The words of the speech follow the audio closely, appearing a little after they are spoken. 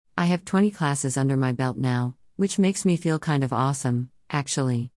have 20 classes under my belt now, which makes me feel kind of awesome,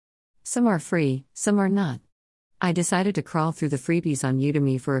 actually. Some are free, some are not. I decided to crawl through the freebies on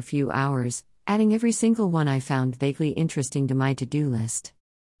Udemy for a few hours, adding every single one I found vaguely interesting to my to-do list.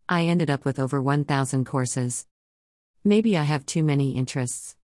 I ended up with over 1,000 courses. Maybe I have too many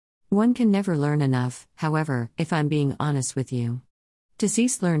interests. One can never learn enough, however, if I'm being honest with you. To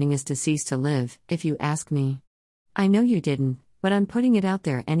cease learning is to cease to live, if you ask me. I know you didn't, but I'm putting it out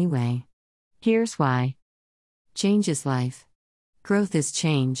there anyway. Here's why. Change is life. Growth is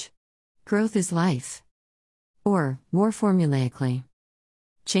change. Growth is life. Or, more formulaically,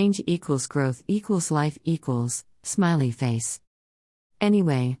 change equals growth equals life equals, smiley face.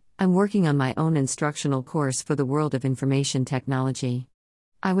 Anyway, I'm working on my own instructional course for the world of information technology.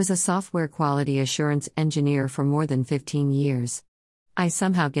 I was a software quality assurance engineer for more than 15 years. I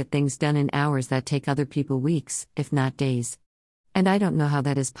somehow get things done in hours that take other people weeks, if not days. And I don't know how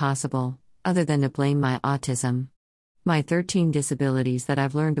that is possible, other than to blame my autism. My 13 disabilities that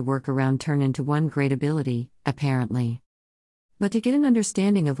I've learned to work around turn into one great ability, apparently. But to get an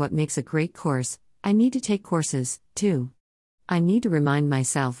understanding of what makes a great course, I need to take courses, too. I need to remind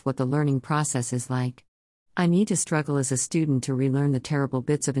myself what the learning process is like. I need to struggle as a student to relearn the terrible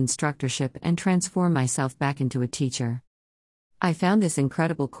bits of instructorship and transform myself back into a teacher. I found this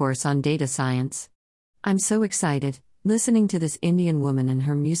incredible course on data science. I'm so excited, listening to this Indian woman and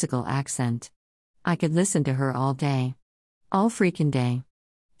her musical accent. I could listen to her all day. All freaking day.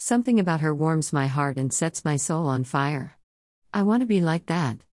 Something about her warms my heart and sets my soul on fire. I want to be like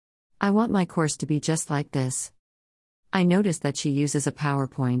that. I want my course to be just like this. I noticed that she uses a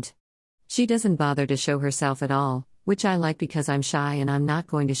PowerPoint. She doesn't bother to show herself at all, which I like because I'm shy and I'm not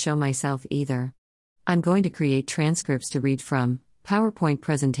going to show myself either. I'm going to create transcripts to read from, PowerPoint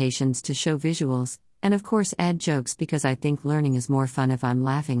presentations to show visuals, and of course add jokes because I think learning is more fun if I'm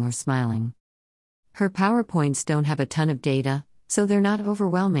laughing or smiling. Her PowerPoints don't have a ton of data, so they're not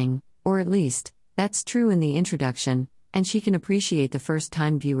overwhelming, or at least, that's true in the introduction, and she can appreciate the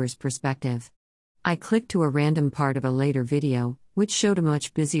first-time viewer's perspective. I clicked to a random part of a later video, which showed a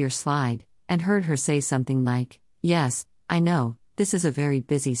much busier slide, and heard her say something like, "Yes, I know, this is a very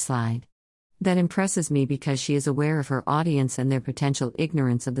busy slide." That impresses me because she is aware of her audience and their potential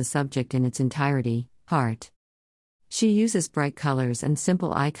ignorance of the subject in its entirety, heart. She uses bright colors and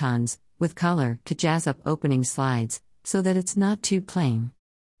simple icons, with color, to jazz up opening slides, so that it's not too plain.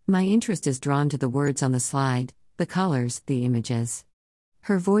 My interest is drawn to the words on the slide, the colors, the images.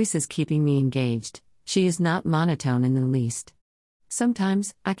 Her voice is keeping me engaged, she is not monotone in the least.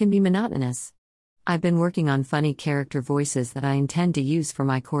 Sometimes, I can be monotonous. I've been working on funny character voices that I intend to use for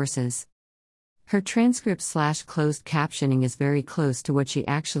my courses. Her transcript/closed captioning is very close to what she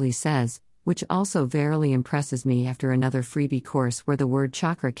actually says, which also verily impresses me after another freebie course where the word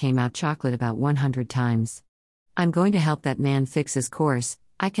chakra came out chocolate about 100 times. I'm going to help that man fix his course,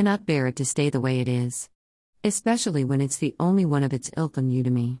 I cannot bear it to stay the way it is. Especially when it's the only one of its ilk on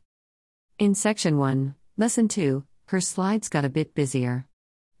Udemy. In Section 1, Lesson 2, her slides got a bit busier.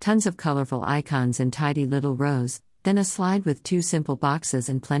 Tons of colorful icons in tidy little rows, then a slide with 2 simple boxes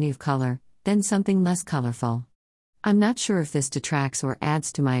and plenty of color, then something less colorful. I'm not sure if this detracts or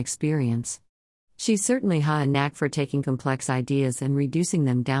adds to my experience. She's certainly a knack for taking complex ideas and reducing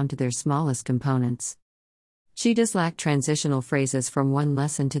them down to their smallest components. She does lack transitional phrases from one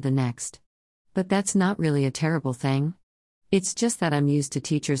lesson to the next. But that's not really a terrible thing. It's just that I'm used to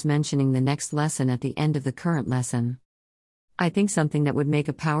teachers mentioning the next lesson at the end of the current lesson. I think something that would make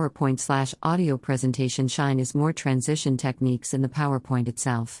a PowerPoint/audio presentation shine is more transition techniques in the PowerPoint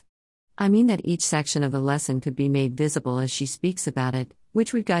itself. I mean that each section of the lesson could be made visible as she speaks about it,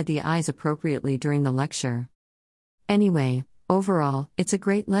 which would guide the eyes appropriately during the lecture. Anyway, overall, it's a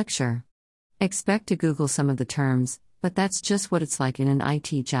great lecture. Expect to Google some of the terms, but that's just what it's like in an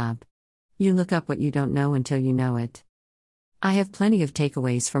IT job. You look up what you don't know until you know it. I have plenty of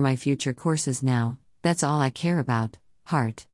takeaways for my future courses now, that's all I care about, heart.